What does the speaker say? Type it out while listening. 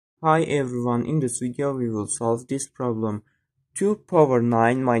Hi everyone, in this video we will solve this problem. 2 power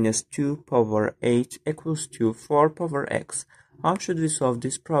 9 minus 2 power 8 equals to 4 power x. How should we solve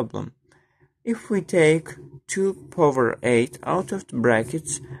this problem? If we take 2 power 8 out of the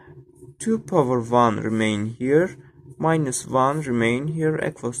brackets, 2 power 1 remain here, minus 1 remain here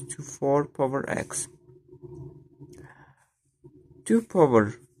equals to 4 power x. 2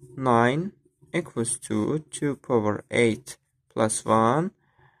 power 9 equals to 2 power 8 plus 1,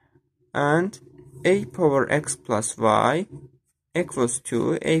 and a power x plus y equals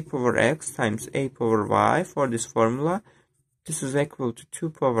to a power x times a power y. For this formula, this is equal to 2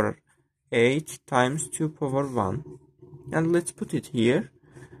 power 8 times 2 power 1. And let's put it here,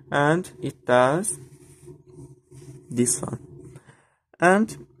 and it does this one.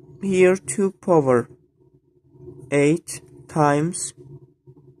 And here 2 power 8 times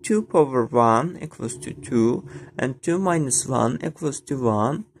 2 power 1 equals to 2, and 2 minus 1 equals to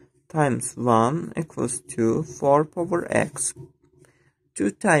 1, times 1 equals to 4 power x.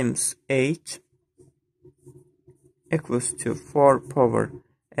 2 times 8 equals to 4 power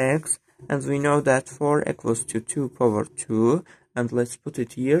x, and we know that 4 equals to 2 power 2, and let's put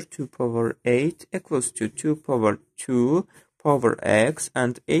it here. 2 power 8 equals to 2 power 2 power x,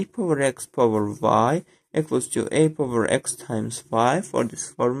 and a power x power y equals to a power x times y. For this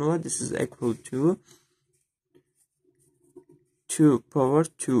formula, this is equal to 2 power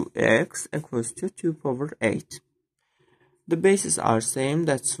 2x equals to 2 power 8. The bases are same,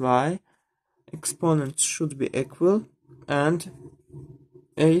 that's why exponents should be equal, and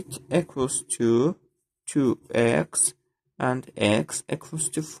 8 equals to 2x and x equals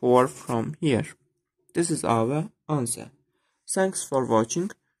to 4 from here. This is our answer. Thanks for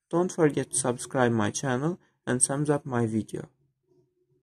watching. Don't forget to subscribe my channel and thumbs up my video.